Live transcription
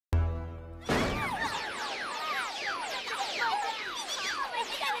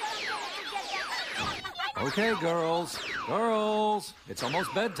Okay, girls. Girls, it's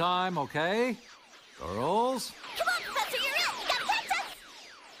almost bedtime, okay? Girls? Come on, Professor, you're it! You gotta catch us!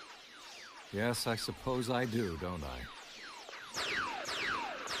 Yes, I suppose I do, don't I?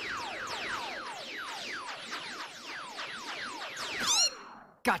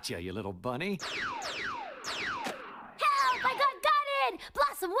 Gotcha, you little bunny. Help! I got gutted!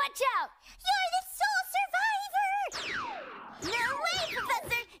 Blossom, watch out! You're the sole survivor! No way,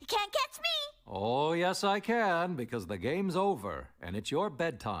 Professor! You can't catch me! Oh, yes, I can, because the game's over, and it's your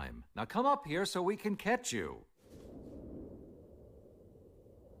bedtime. Now come up here so we can catch you.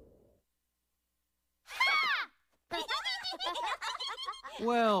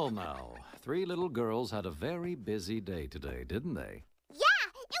 Well, now, three little girls had a very busy day today, didn't they? Yeah,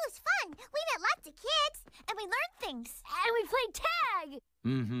 it was fun. We met lots of kids, and we learned things. And we played tag.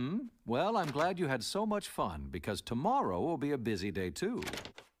 Mm-hmm. Well, I'm glad you had so much fun, because tomorrow will be a busy day, too.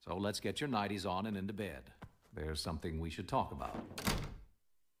 So let's get your nighties on and into bed. There's something we should talk about.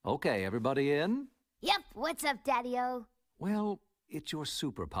 Okay, everybody in? Yep, what's up, Daddy-O? Well, it's your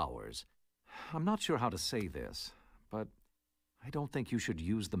superpowers. I'm not sure how to say this, but I don't think you should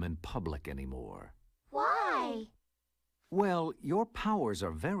use them in public anymore. Why? Well, your powers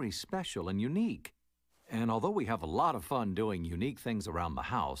are very special and unique. And although we have a lot of fun doing unique things around the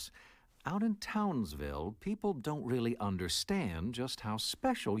house, out in Townsville, people don't really understand just how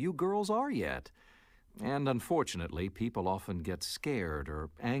special you girls are yet. And unfortunately, people often get scared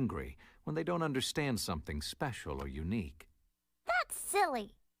or angry when they don't understand something special or unique. That's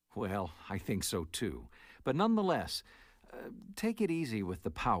silly. Well, I think so too. But nonetheless, take it easy with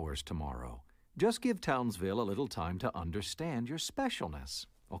the powers tomorrow. Just give Townsville a little time to understand your specialness,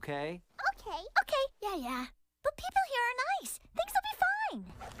 okay? Okay. Yeah. But people here are nice. Things will be fine.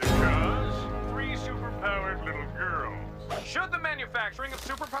 Because three superpowered little girls. Should the manufacturing of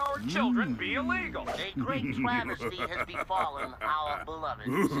superpowered children be illegal? A great travesty has befallen our beloveds.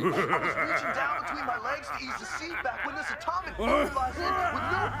 I was reaching down between my legs to ease the seat back when this atomic bomb flies in with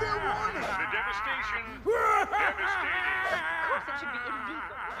no fair warning. The devastation. Devastating. Of course it should be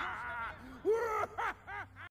illegal.